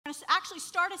actually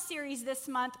start a series this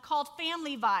month called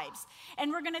Family Vibes,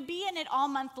 and we're going to be in it all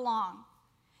month long.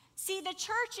 See, the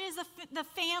church is the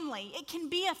family. It can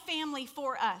be a family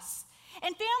for us.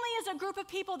 And family is a group of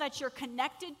people that you're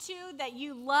connected to, that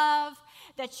you love,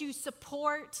 that you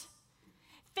support.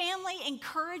 Family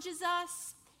encourages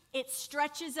us. It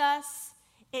stretches us.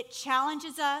 It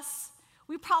challenges us.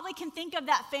 We probably can think of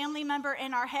that family member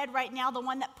in our head right now, the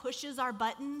one that pushes our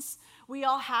buttons. We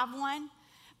all have one.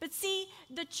 But see,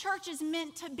 the church is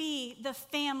meant to be the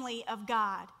family of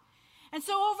God. And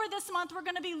so over this month, we're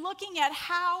going to be looking at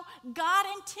how God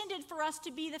intended for us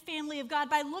to be the family of God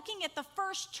by looking at the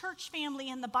first church family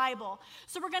in the Bible.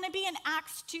 So we're going to be in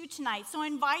Acts 2 tonight. So I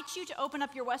invite you to open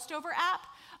up your Westover app,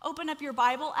 open up your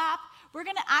Bible app. We're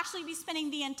going to actually be spending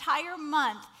the entire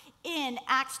month in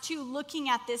Acts 2 looking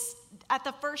at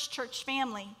the first church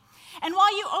family. And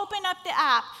while you open up the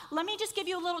app, let me just give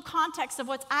you a little context of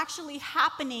what's actually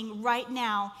happening right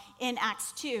now in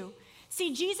Acts 2.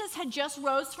 See, Jesus had just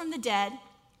rose from the dead,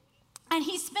 and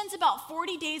he spends about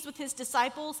 40 days with his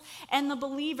disciples and the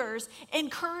believers,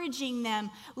 encouraging them,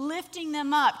 lifting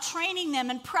them up, training them,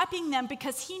 and prepping them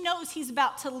because he knows he's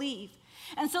about to leave.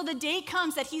 And so the day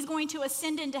comes that he's going to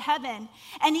ascend into heaven,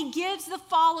 and he gives the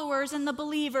followers and the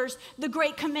believers the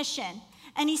Great Commission.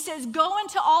 And he says, go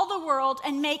into all the world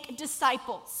and make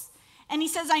disciples. And he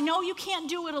says, I know you can't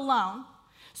do it alone.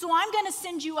 So I'm going to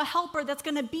send you a helper that's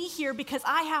going to be here because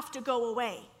I have to go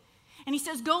away. And he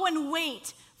says, go and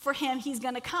wait for him. He's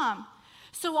going to come.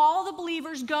 So all the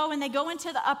believers go and they go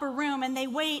into the upper room and they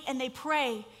wait and they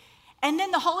pray. And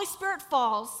then the Holy Spirit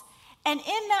falls. And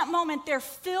in that moment, they're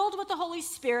filled with the Holy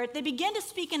Spirit. They begin to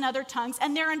speak in other tongues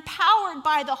and they're empowered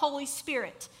by the Holy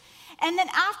Spirit. And then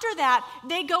after that,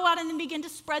 they go out and then begin to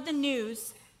spread the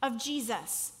news of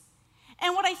Jesus.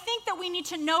 And what I think that we need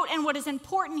to note and what is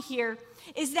important here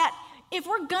is that if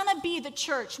we're going to be the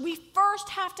church, we first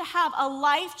have to have a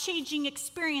life-changing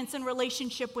experience and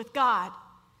relationship with God.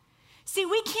 See,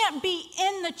 we can't be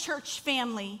in the church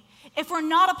family if we're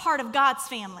not a part of God's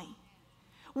family.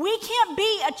 We can't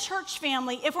be a church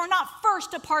family if we're not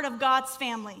first a part of God's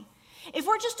family. If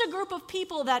we're just a group of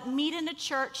people that meet in a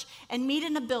church and meet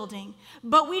in a building,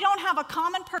 but we don't have a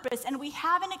common purpose and we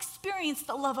haven't experienced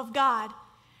the love of God,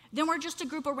 then we're just a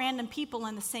group of random people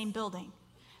in the same building.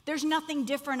 There's nothing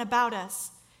different about us.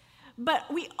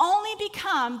 But we only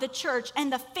become the church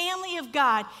and the family of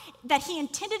God that he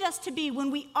intended us to be when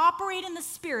we operate in the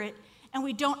Spirit and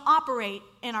we don't operate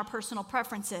in our personal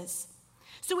preferences.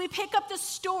 So we pick up the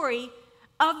story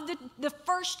of the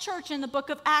first church in the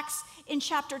book of Acts in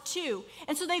chapter 2.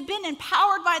 And so they've been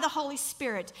empowered by the Holy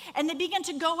Spirit. And they begin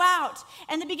to go out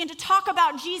and they begin to talk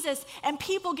about Jesus and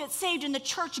people get saved and the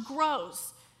church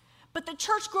grows. But the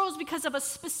church grows because of a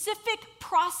specific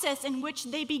process in which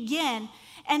they begin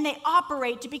and they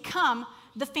operate to become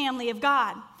the family of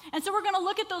God. And so we're going to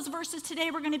look at those verses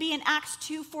today. We're going to be in Acts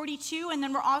 2:42, and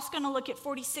then we're also going to look at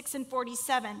 46 and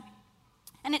 47.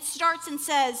 And it starts and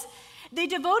says, they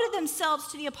devoted themselves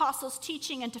to the apostles'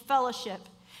 teaching and to fellowship,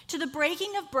 to the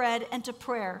breaking of bread and to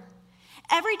prayer.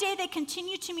 Every day they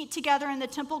continued to meet together in the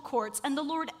temple courts, and the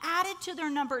Lord added to their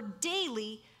number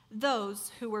daily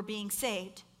those who were being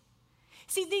saved.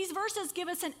 See, these verses give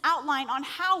us an outline on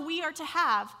how we are to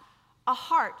have a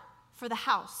heart for the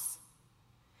house.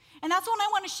 And that's what I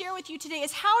want to share with you today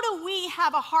is how do we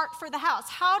have a heart for the house?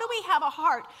 How do we have a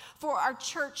heart for our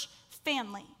church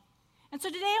family? And so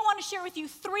today I want to share with you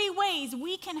 3 ways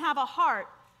we can have a heart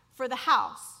for the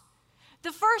house.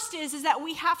 The first is that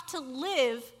we have to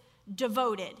live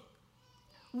devoted.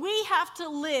 We have to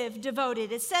live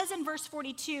devoted. It says in verse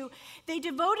 42, they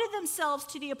devoted themselves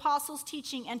to the apostles'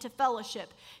 teaching and to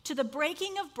fellowship, to the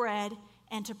breaking of bread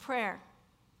and to prayer.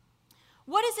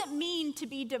 What does it mean to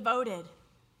be devoted?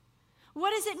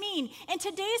 What does it mean? In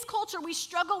today's culture, we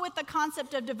struggle with the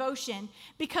concept of devotion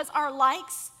because our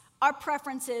likes, our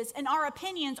preferences, and our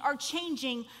opinions are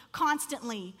changing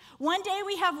constantly. One day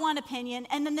we have one opinion,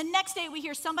 and then the next day we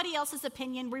hear somebody else's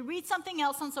opinion. We read something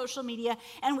else on social media,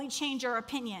 and we change our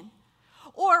opinion.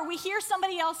 Or we hear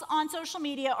somebody else on social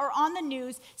media or on the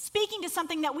news speaking to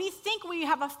something that we think we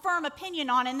have a firm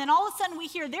opinion on, and then all of a sudden we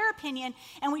hear their opinion,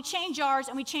 and we change ours,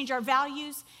 and we change our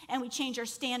values, and we change our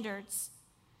standards.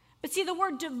 But see, the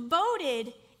word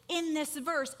devoted in this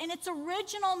verse, in its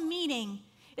original meaning,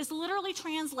 is literally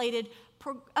translated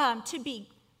to be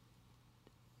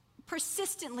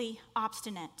persistently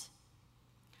obstinate.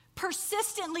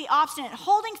 Persistently obstinate,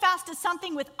 holding fast to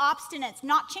something with obstinance,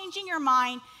 not changing your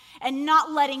mind and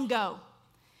not letting go.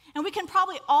 And we can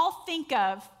probably all think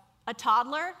of a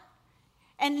toddler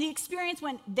and the experience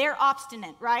when they're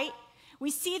obstinate, right?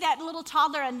 We see that little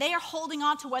toddler and they are holding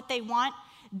on to what they want.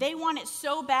 They want it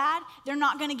so bad, they're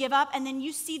not going to give up. And then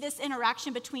you see this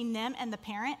interaction between them and the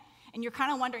parent, and you're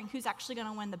kind of wondering who's actually going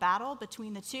to win the battle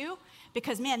between the two.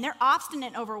 Because, man, they're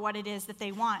obstinate over what it is that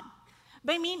they want.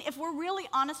 But I mean, if we're really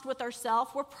honest with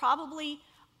ourselves, we're probably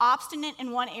obstinate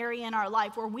in one area in our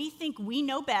life where we think we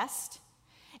know best,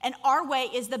 and our way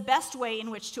is the best way in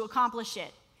which to accomplish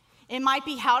it. It might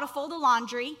be how to fold the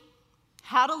laundry,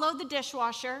 how to load the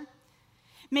dishwasher,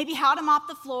 maybe how to mop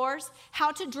the floors,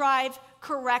 how to drive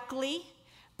correctly.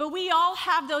 But we all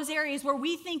have those areas where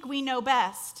we think we know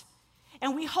best,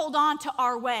 and we hold on to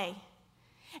our way.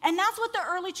 And that's what the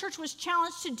early church was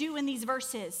challenged to do in these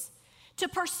verses, to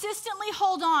persistently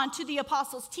hold on to the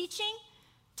apostles' teaching,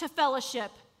 to fellowship,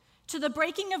 to the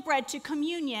breaking of bread, to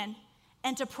communion,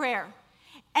 and to prayer.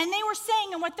 And they were saying,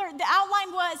 and what the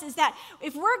outline was, is that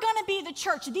if we're going to be the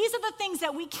church, these are the things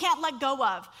that we can't let go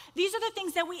of. These are the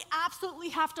things that we absolutely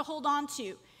have to hold on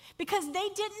to. Because they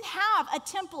didn't have a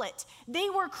template. They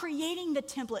were creating the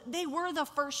template. They were the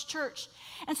first church.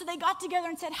 And so they got together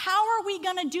and said, how are we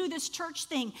going to do this church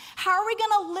thing? How are we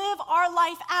going to live our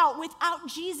life out without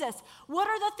Jesus? What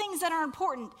are the things that are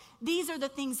important? These are the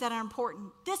things that are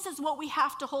important. This is what we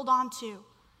have to hold on to.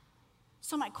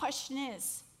 So my question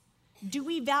is, do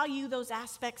we value those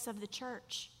aspects of the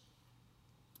church?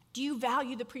 Do you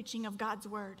value the preaching of God's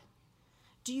word?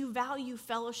 Do you value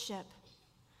fellowship?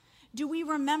 Do we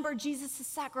remember Jesus'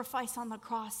 sacrifice on the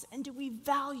cross? And do we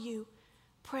value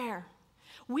prayer?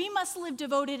 We must live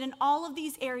devoted in all of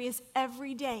these areas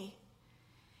every day.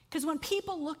 Because when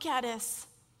people look at us,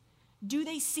 do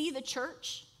they see the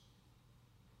church?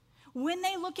 When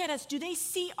they look at us, do they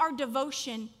see our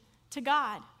devotion to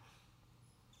God?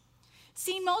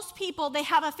 See, most people, they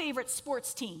have a favorite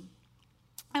sports team.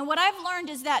 And what I've learned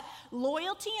is that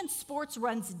loyalty in sports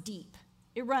runs deep.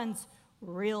 It runs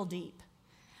real deep.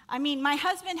 I mean, my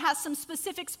husband has some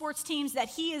specific sports teams that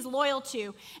he is loyal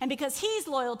to, and because he's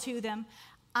loyal to them,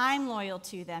 I'm loyal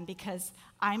to them because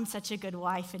I'm such a good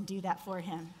wife and do that for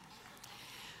him.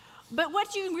 But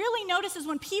what you really notice is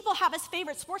when people have a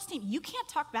favorite sports team, you can't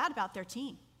talk bad about their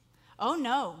team. Oh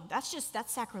no, that's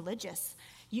sacrilegious.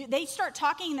 They start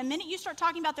talking, and the minute you start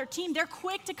talking about their team, they're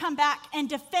quick to come back and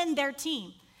defend their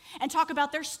team and talk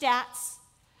about their stats.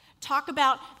 Talk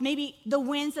about maybe the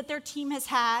wins that their team has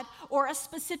had or a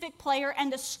specific player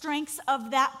and the strengths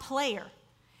of that player.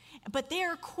 But they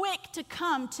are quick to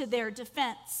come to their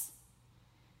defense.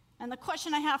 And the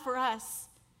question I have for us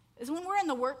is when we're in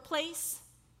the workplace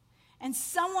and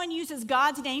someone uses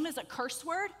God's name as a curse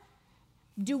word,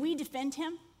 do we defend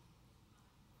him?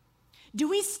 Do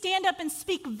we stand up and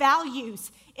speak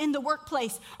values in the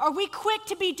workplace? Are we quick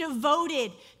to be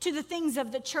devoted to the things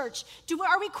of the church?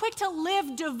 Are we quick to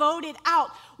live devoted out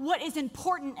what is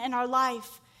important in our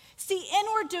life? See,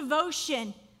 inward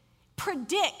devotion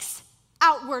predicts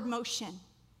outward motion.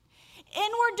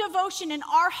 Inward devotion in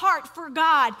our heart for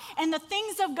God and the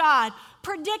things of God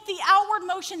predict the outward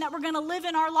motion that we're going to live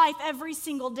in our life every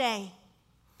single day.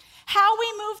 How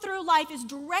we move through life is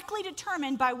directly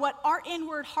determined by what our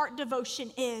inward heart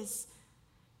devotion is.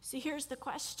 So here's the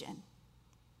question.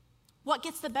 What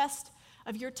gets the best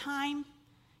of your time,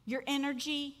 your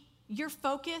energy, your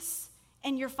focus,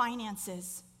 and your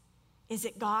finances? Is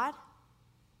it God?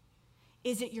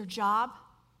 Is it your job?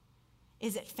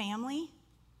 Is it family?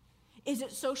 Is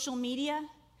it social media,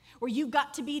 where you've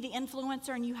got to be the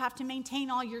influencer and you have to maintain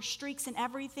all your streaks and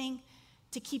everything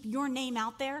to keep your name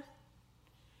out there?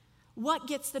 What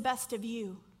gets the best of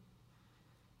you?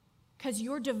 Because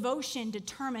your devotion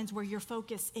determines where your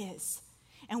focus is.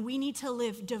 And we need to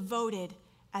live devoted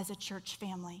as a church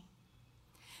family.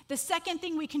 The second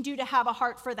thing we can do to have a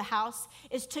heart for the house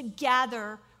is to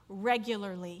gather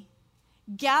regularly.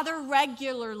 Gather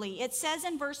regularly. It says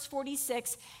in verse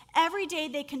 46, every day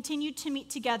they continued to meet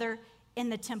together in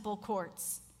the temple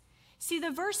courts. See,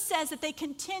 the verse says that they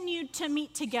continued to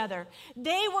meet together.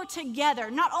 They were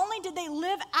together. Not only did they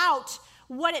live out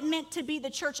what it meant to be the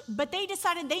church, but they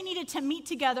decided they needed to meet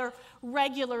together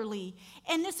regularly.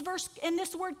 And this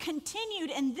word continued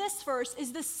in this verse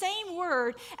is the same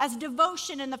word as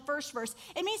devotion in the first verse.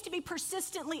 It means to be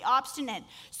persistently obstinate.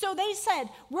 So they said,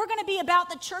 we're going to be about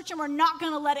the church and we're not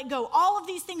going to let it go. All of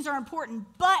these things are important,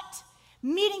 but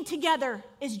meeting together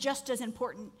is just as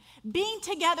important. Being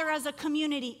together as a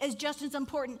community is just as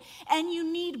important, and you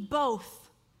need both.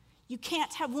 You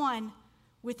can't have one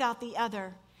without the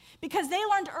other, because they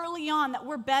learned early on that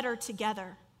we're better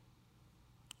together.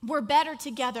 We're better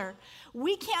together.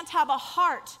 We can't have a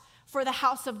heart for the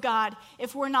house of God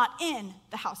if we're not in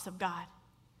the house of God.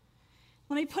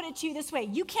 Let me put it to you this way.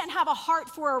 You can't have a heart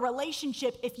for a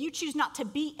relationship if you choose not to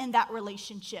be in that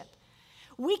relationship.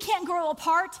 We can't grow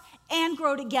apart and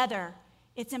grow together.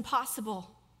 It's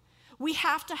impossible. We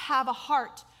have to have a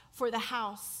heart for the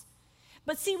house.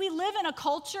 But see, we live in a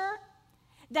culture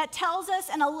that tells us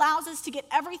and allows us to get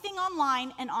everything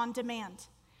online and on demand.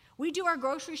 We do our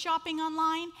grocery shopping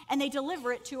online, and they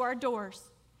deliver it to our doors.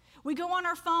 We go on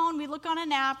our phone, we look on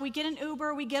an app, we get an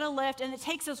Uber, we get a Lyft, and it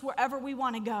takes us wherever we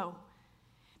want to go.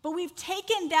 But we've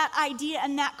taken that idea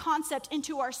and that concept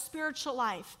into our spiritual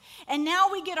life. And now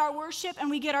we get our worship and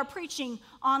we get our preaching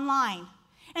online.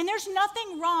 And there's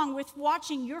nothing wrong with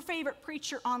watching your favorite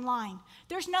preacher online.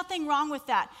 There's nothing wrong with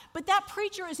that. But that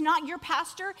preacher is not your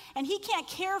pastor, and he can't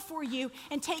care for you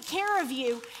and take care of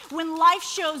you when life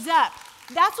shows up.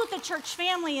 That's what the church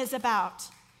family is about.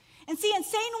 And see, and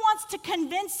Satan wants to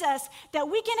convince us that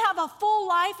we can have a full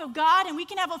life of God and we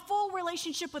can have a full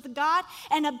relationship with God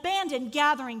and abandon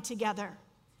gathering together.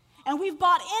 And we've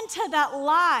bought into that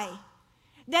lie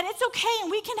that it's okay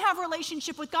and we can have a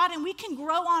relationship with God and we can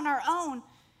grow on our own.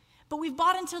 But we've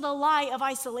bought into the lie of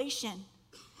isolation.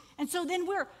 And so then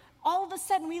all of a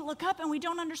sudden we look up and we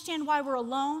don't understand why we're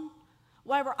alone,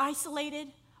 why we're isolated,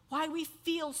 why we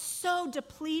feel so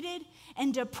depleted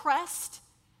and depressed.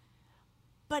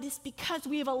 But it's because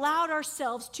we have allowed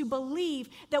ourselves to believe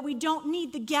that we don't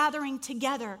need the gathering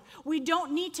together. We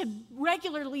don't need to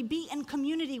regularly be in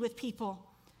community with people.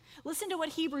 Listen to what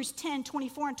Hebrews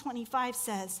 10:24 and 25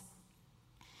 says.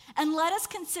 And let us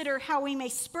consider how we may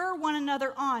spur one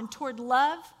another on toward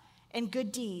love and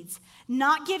good deeds,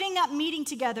 not giving up meeting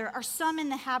together are some in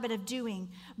the habit of doing,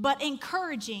 but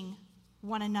encouraging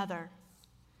one another.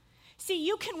 See,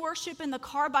 you can worship in the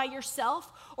car by yourself,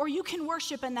 or you can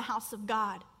worship in the house of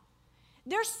God.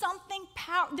 There is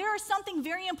something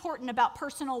very important about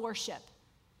personal worship.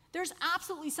 There's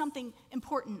absolutely something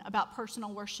important about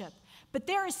personal worship, but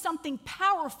there is something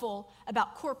powerful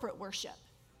about corporate worship.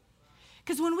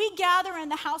 Because when we gather in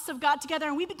the house of God together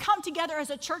and we become together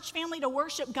as a church family to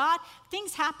worship God,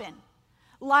 things happen.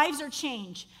 Lives are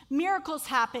changed. Miracles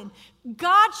happen.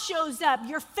 God shows up.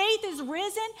 Your faith is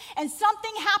risen, and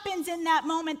something happens in that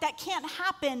moment that can't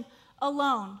happen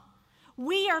alone.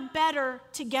 We are better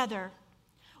together.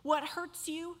 What hurts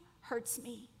you hurts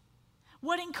me.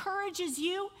 What encourages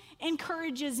you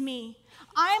encourages me.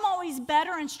 I'm always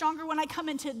better and stronger when I come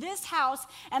into this house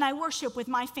and I worship with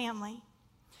my family.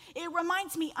 It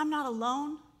reminds me I'm not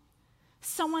alone.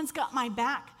 Someone's got my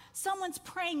back. Someone's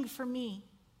praying for me.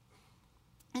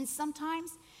 And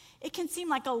sometimes it can seem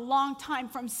like a long time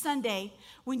from Sunday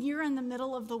when you're in the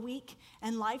middle of the week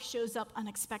and life shows up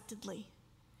unexpectedly.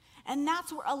 And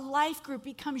that's where a life group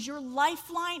becomes your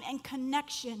lifeline and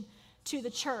connection to the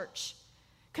church.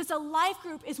 Because a life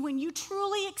group is when you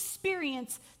truly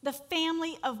experience the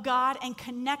family of God and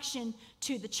connection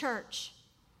to the church.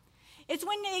 It's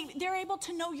when they're able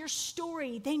to know your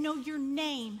story. They know your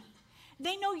name.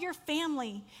 They know your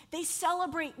family. They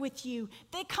celebrate with you.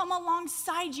 They come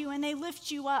alongside you and they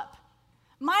lift you up.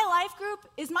 My life group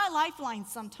is my lifeline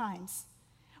sometimes.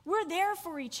 We're there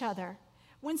for each other.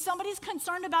 When somebody's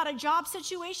concerned about a job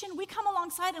situation, we come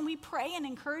alongside and we pray and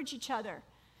encourage each other.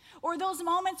 Or those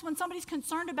moments when somebody's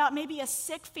concerned about maybe a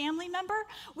sick family member,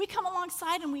 we come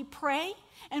alongside and we pray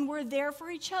and we're there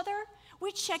for each other.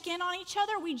 We check in on each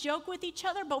other, we joke with each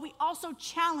other, but we also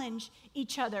challenge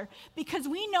each other because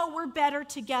we know we're better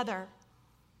together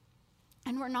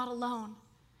and we're not alone.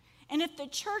 And if the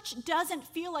church doesn't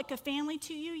feel like a family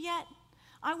to you yet,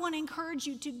 I want to encourage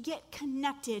you to get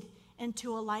connected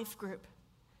into a life group.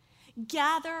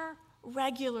 Gather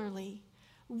regularly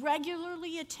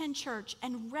attend church,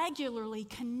 and regularly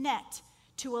connect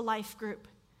to a life group.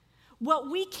 What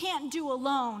we can't do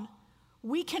alone,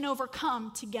 we can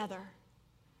overcome together.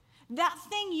 That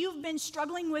thing you've been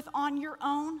struggling with on your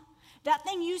own, that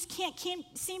thing you can't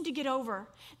seem to get over,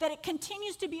 that it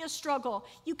continues to be a struggle,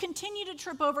 you continue to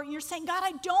trip over, and you're saying, God,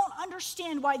 I don't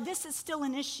understand why this is still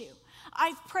an issue.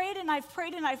 I've prayed and I've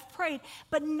prayed and I've prayed,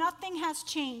 but nothing has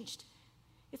changed.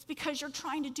 It's because you're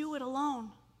trying to do it alone.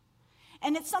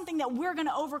 And it's something that we're going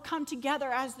to overcome together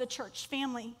as the church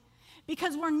family,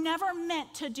 because we're never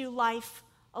meant to do life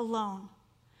alone.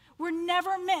 We're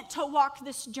never meant to walk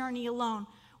this journey alone.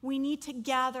 We need to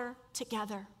gather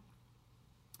together.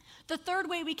 The third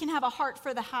way we can have a heart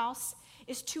for the house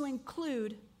is to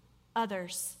include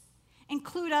others.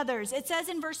 Include others. It says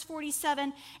in verse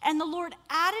 47, and the Lord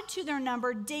added to their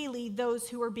number daily those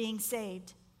who were being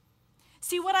saved.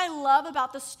 See, what I love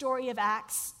about the story of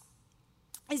Acts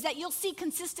is that you'll see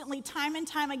consistently time and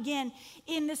time again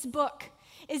in this book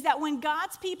is that when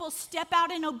God's people step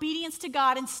out in obedience to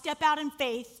God and step out in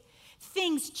faith,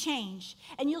 things change.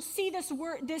 And you'll see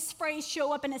this phrase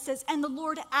show up, and it says, and the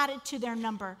Lord added to their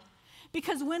number.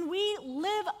 Because when we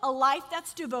live a life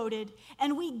that's devoted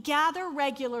and we gather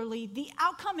regularly, the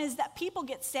outcome is that people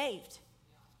get saved.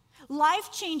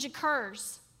 Life change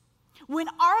occurs. When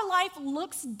our life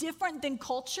looks different than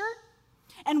culture,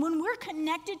 and when we're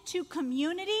connected to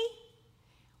community,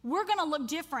 we're going to look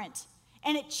different,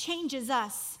 and it changes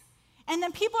us. And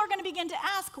then people are going to begin to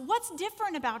ask, what's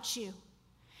different about you?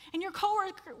 And your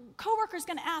coworker is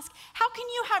going to ask, how can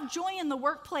you have joy in the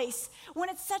workplace when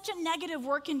it's such a negative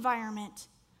work environment?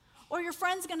 Or your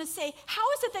friend's going to say,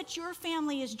 how is it that your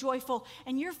family is joyful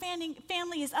and your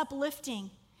family is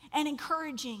uplifting and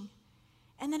encouraging?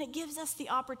 And then it gives us the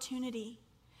opportunity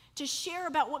to share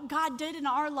about what God did in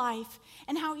our life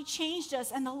and how he changed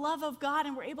us and the love of God,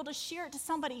 and we're able to share it to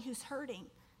somebody who's hurting.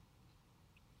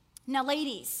 Now,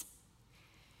 ladies,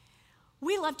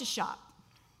 we love to shop.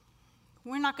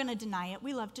 We're not going to deny it.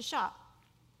 We love to shop.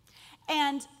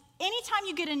 And anytime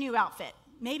you get a new outfit,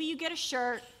 maybe you get a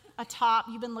shirt, a top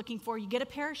you've been looking for, you get a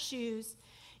pair of shoes,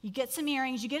 you get some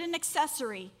earrings, you get an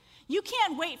accessory, you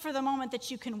can't wait for the moment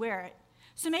that you can wear it.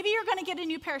 So maybe you're going to get a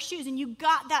new pair of shoes and you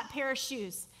got that pair of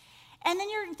shoes. And then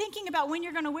you're thinking about when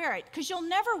you're going to wear it, because you'll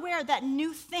never wear that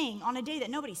new thing on a day that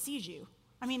nobody sees you.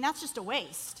 I mean, that's just a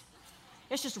waste.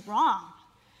 It's just wrong.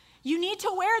 You need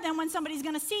to wear them when somebody's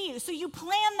going to see you. So you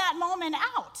plan that moment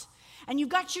out. And you've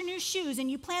got your new shoes,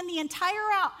 and you plan the entire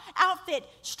outfit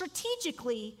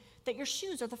strategically that your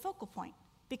shoes are the focal point.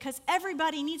 Because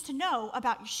everybody needs to know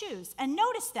about your shoes and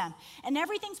notice them. And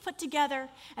everything's put together,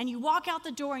 and you walk out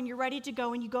the door, and you're ready to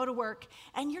go, and you go to work,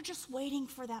 and you're just waiting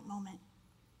for that moment.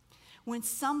 When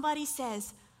somebody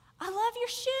says, I love your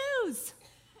shoes.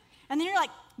 And then you're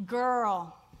like,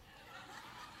 girl.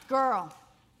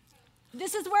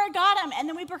 This is where I got them. And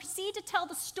then we proceed to tell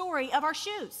the story of our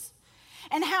shoes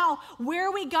and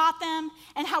where we got them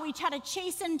and how we had to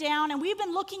chase them down. And we've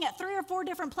been looking at 3 or 4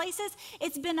 different places.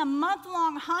 It's been a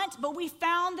month-long hunt, but we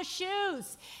found the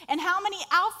shoes and how many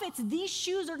outfits these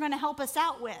shoes are going to help us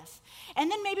out with.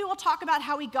 And then maybe we'll talk about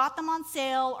how we got them on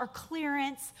sale or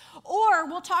clearance, or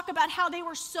we'll talk about how they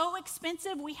were so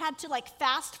expensive we had to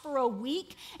fast for a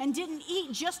week and didn't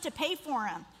eat just to pay for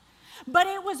them. But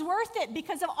it was worth it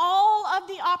because of all of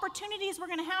the opportunities we're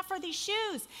going to have for these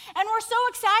shoes. And we're so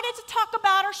excited to talk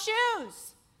about our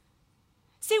shoes.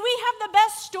 See, we have the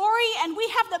best story and we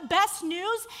have the best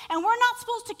news, and we're not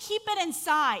supposed to keep it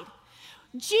inside.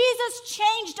 Jesus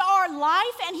changed our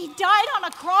life and he died on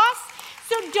a cross,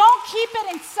 so don't keep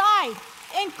it inside.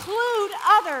 Include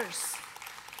others.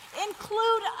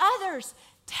 Include others.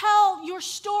 Tell your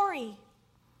story.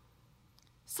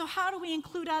 So how do we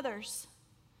include others?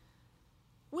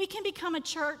 We can become a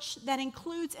church that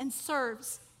includes and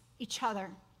serves each other.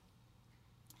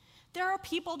 There are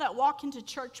people that walk into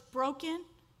church broken,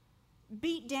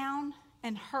 beat down,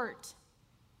 and hurt.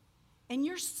 And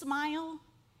your smile,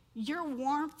 your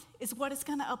warmth is what is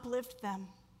going to uplift them.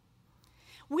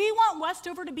 We want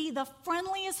Westover to be the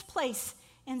friendliest place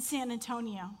in San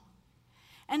Antonio.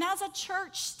 And as a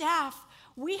church staff,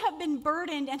 we have been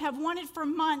burdened and have wanted for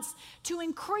months to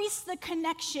increase the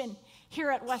connection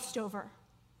here at Westover.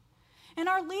 In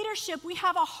our leadership, we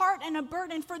have a heart and a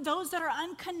burden for those that are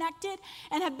unconnected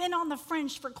and have been on the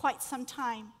fringe for quite some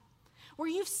time. Where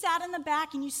you've sat in the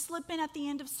back and you slip in at the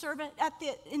end of service,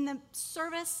 in the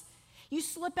service, you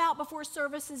slip out before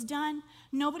service is done.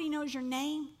 Nobody knows your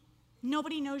name.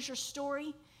 Nobody knows your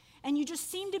story. And you just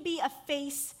seem to be a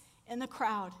face in the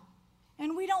crowd.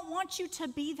 And we don't want you to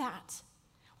be that.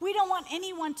 We don't want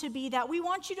anyone to be that. We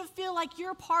want you to feel like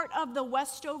you're part of the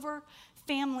Westover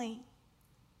family.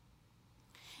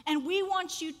 And we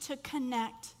want you to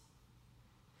connect.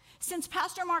 Since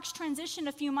Pastor Mark's transition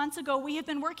a few months ago, we have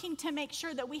been working to make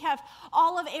sure that we have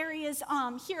all of areas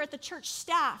here at the church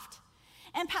staffed.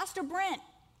 And Pastor Brent,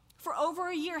 for over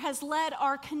a year, has led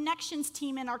our connections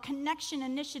team and our connection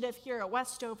initiative here at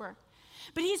Westover.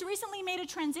 But he's recently made a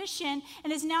transition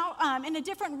and is now in a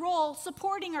different role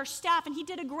supporting our staff. And he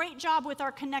did a great job with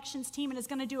our connections team and is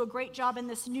going to do a great job in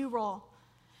this new role.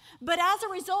 But as a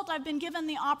result, I've been given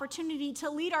the opportunity to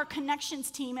lead our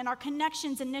connections team and our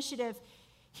connections initiative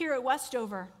here at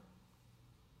Westover.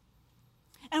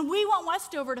 And we want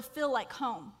Westover to feel like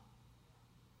home.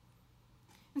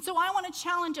 And so I want to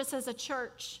challenge us as a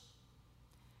church.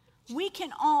 We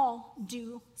can all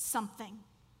do something.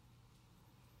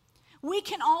 We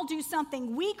can all do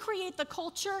something. We create the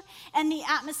culture and the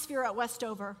atmosphere at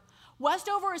Westover.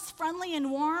 Westover is friendly and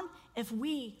warm if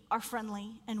we are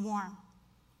friendly and warm.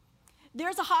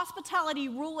 There's a hospitality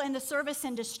rule in the service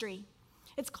industry.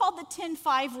 It's called the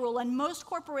 10-5 rule, and most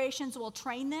corporations will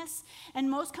train this,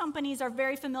 and most companies are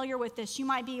very familiar with this. You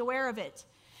might be aware of it.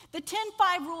 The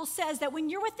 10-5 rule says that when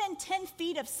you're within 10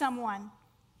 feet of someone,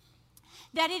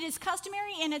 that it is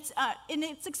customary and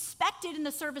it's expected in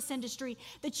the service industry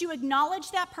that you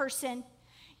acknowledge that person,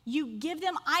 you give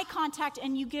them eye contact,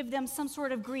 and you give them some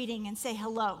sort of greeting and say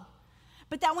hello.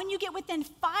 But that when you get within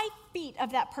 5 feet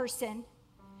of that person,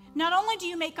 not only do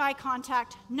you make eye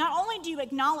contact, not only do you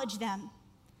acknowledge them,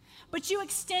 but you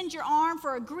extend your arm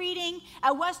for a greeting.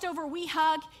 At Westover, we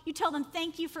hug. You tell them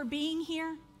thank you for being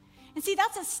here. And see,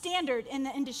 that's a standard in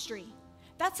the industry.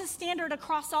 That's a standard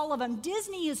across all of them.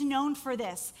 Disney is known for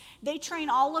this. They train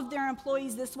all of their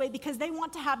employees this way because they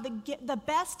want to have the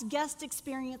best guest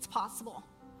experience possible.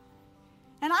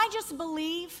 And I just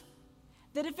believe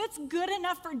that if it's good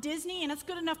enough for Disney and it's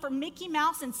good enough for Mickey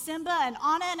Mouse and Simba and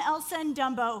Anna and Elsa and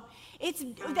Dumbo, it's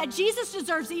that Jesus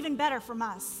deserves even better from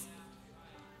us.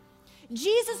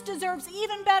 Jesus deserves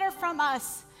even better from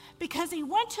us because he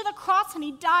went to the cross and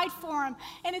he died for them.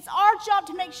 And it's our job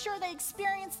to make sure they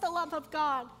experience the love of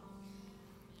God.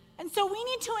 And so we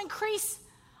need to increase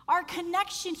our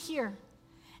connection here.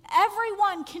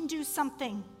 Everyone can do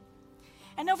something.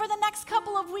 And over the next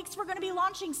couple of weeks, we're going to be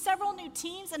launching several new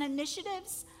teams and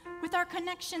initiatives with our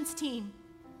Connections team.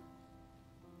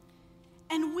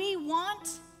 And we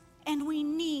want and we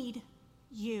need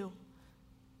you.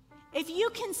 If you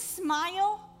can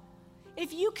smile,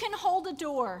 if you can hold a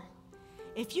door,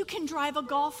 if you can drive a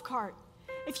golf cart,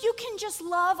 if you can just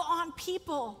love on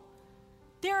people,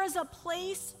 there is a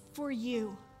place for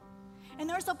you. And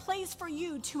there's a place for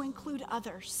you to include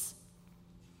others.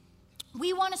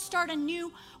 We want to start a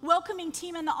new welcoming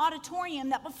team in the auditorium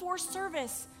that before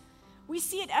service, we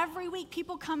see it every week.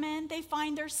 People come in, they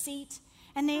find their seat,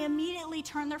 and they immediately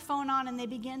turn their phone on and they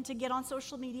begin to get on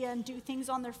social media and do things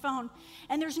on their phone.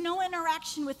 And there's no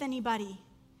interaction with anybody.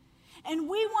 And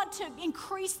we want to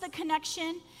increase the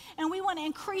connection and we want to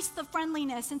increase the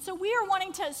friendliness. And so we are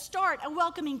wanting to start a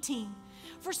welcoming team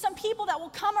for some people that will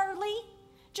come early,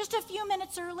 just a few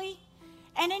minutes early.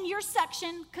 And in your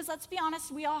section, because let's be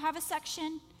honest, we all have a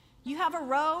section. You have a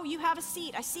row, you have a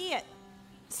seat. I see it.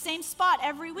 Same spot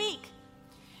every week.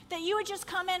 That you would just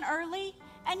come in early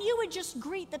and you would just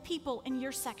greet the people in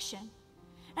your section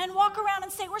and walk around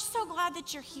and say, we're so glad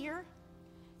that you're here.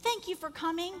 Thank you for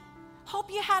coming.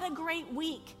 Hope you had a great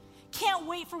week. Can't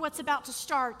wait for what's about to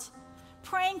start.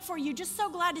 Praying for you. Just so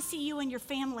glad to see you and your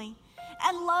family.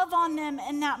 And love on them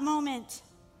in that moment.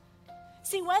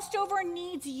 See, Westover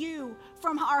needs you,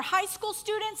 from our high school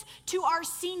students to our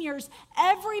seniors.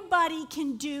 Everybody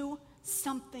can do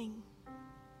something.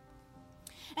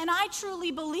 And I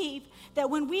truly believe that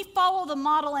when we follow the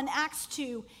model in Acts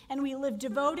 2 and we live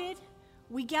devoted,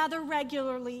 we gather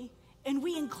regularly, and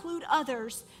we include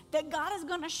others, that God is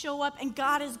going to show up and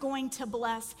God is going to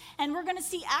bless. And we're going to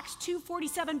see Acts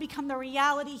 2:47 become the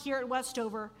reality here at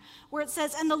Westover, where it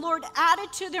says, and the Lord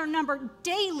added to their number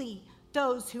daily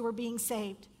those who were being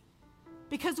saved.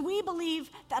 Because we believe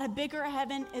that a bigger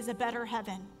heaven is a better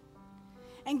heaven.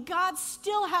 And God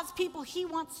still has people he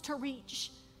wants to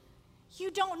reach. You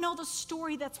don't know the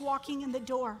story that's walking in the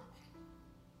door.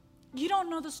 You don't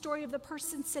know the story of the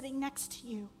person sitting next to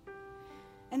you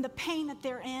and the pain that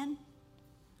they're in.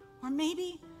 Or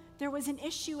maybe there was an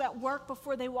issue at work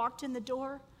before they walked in the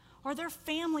door, or their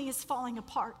family is falling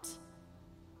apart.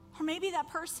 Or maybe that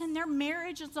person, their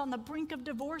marriage is on the brink of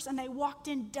divorce and they walked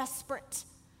in desperate.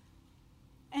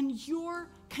 And your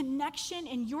connection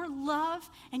and your love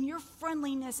and your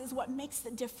friendliness is what makes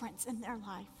the difference in their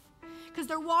life. Because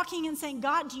they're walking and saying,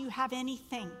 God, do you have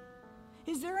anything?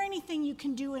 Is there anything you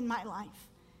can do in my life?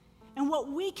 And what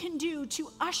we can do to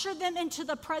usher them into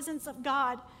the presence of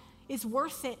God is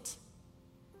worth it.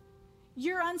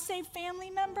 Your unsaved family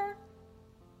member,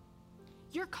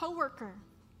 your coworker,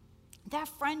 that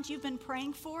friend you've been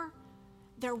praying for,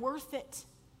 they're worth it.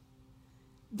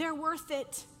 They're worth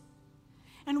it.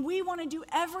 And we want to do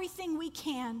everything we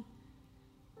can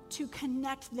to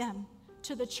connect them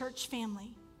to the church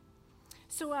family.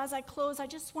 So as I close, I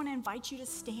just want to invite you to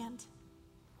stand.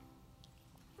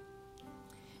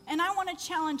 And I want to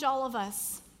challenge all of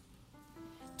us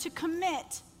to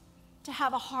commit to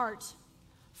have a heart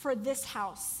for this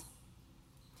house.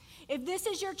 If this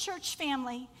is your church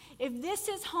family, if this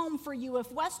is home for you, if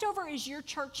Westover is your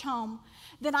church home,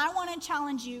 then I want to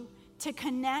challenge you to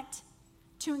connect,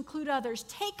 to include others.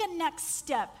 Take a next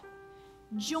step.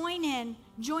 Join in,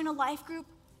 join a life group,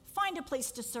 find a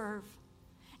place to serve.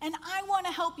 And I want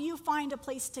to help you find a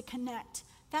place to connect.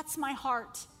 That's my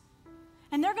heart.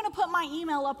 And they're going to put my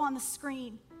email up on the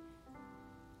screen.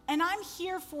 And I'm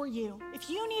here for you. If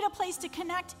you need a place to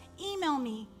connect, email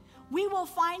me. We will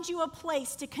find you a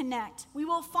place to connect. We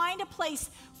will find a place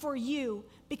for you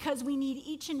because we need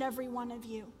each and every one of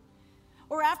you.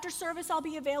 or after service, I'll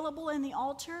be available in the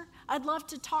altar. I'd love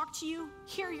to talk to you,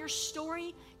 hear your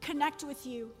story, connect with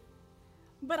you.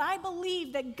 But I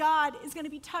believe that God is going to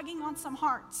be tugging on some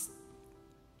hearts.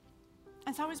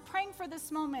 As I was praying for this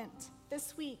moment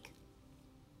this week,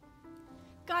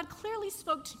 God clearly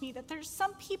spoke to me that there's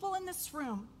some people in this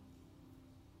room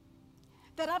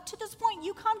that up to this point,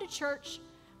 you come to church,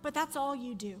 but that's all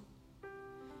you do.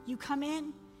 You come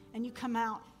in and you come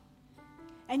out.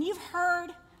 And you've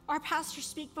heard our pastor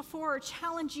speak before or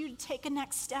challenge you to take a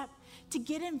next step, to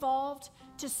get involved,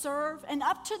 to serve. And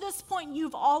up to this point,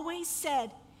 you've always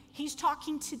said, he's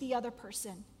talking to the other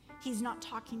person. He's not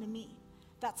talking to me.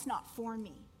 That's not for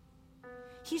me.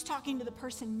 He's talking to the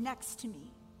person next to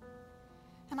me.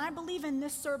 And I believe in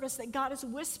this service that God is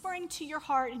whispering to your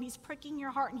heart and he's pricking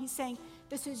your heart and he's saying,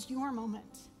 this is your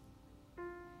moment.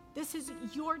 This is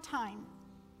your time.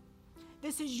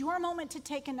 This is your moment to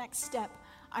take a next step.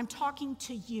 I'm talking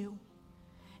to you.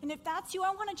 And if that's you, I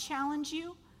want to challenge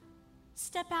you.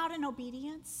 Step out in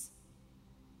obedience.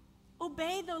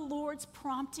 Obey the Lord's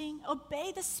prompting.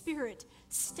 Obey the Spirit.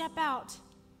 Step out.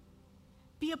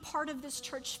 Be a part of this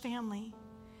church family.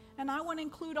 And I want to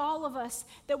include all of us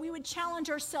that we would challenge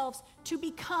ourselves to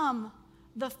become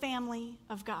the family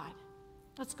of God.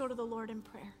 Let's go to the Lord in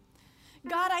prayer.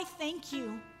 God, I thank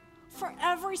you for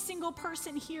every single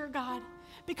person here, God,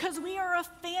 because we are a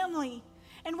family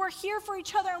and we're here for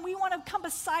each other and we want to come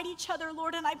beside each other,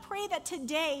 Lord. And I pray that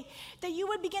today that you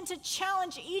would begin to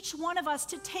challenge each one of us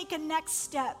to take a next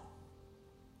step,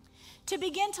 to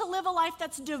begin to live a life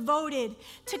that's devoted,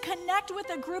 to connect with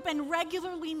a group and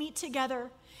regularly meet together,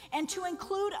 and to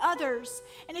include others.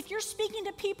 And if you're speaking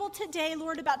to people today,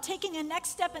 Lord, about taking a next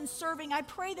step in serving, I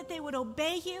pray that they would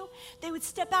obey you, they would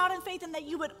step out in faith, and that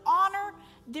you would honor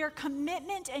their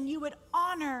commitment and you would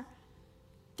honor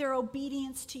their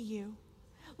obedience to you.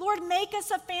 Lord, make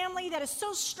us a family that is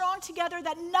so strong together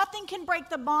that nothing can break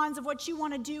the bonds of what you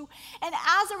want to do. And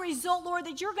as a result, Lord,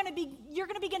 that you're going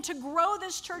to begin to grow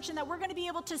this church and that we're going to be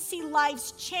able to see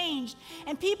lives changed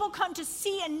and people come to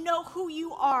see and know who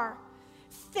you are.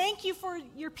 Thank you for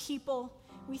your people.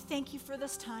 We thank you for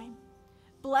this time.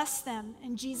 Bless them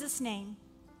in Jesus' name.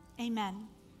 Amen.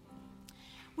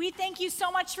 We thank you so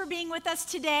much for being with us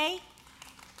today.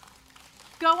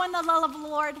 Go in the love of the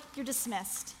Lord. You're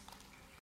dismissed.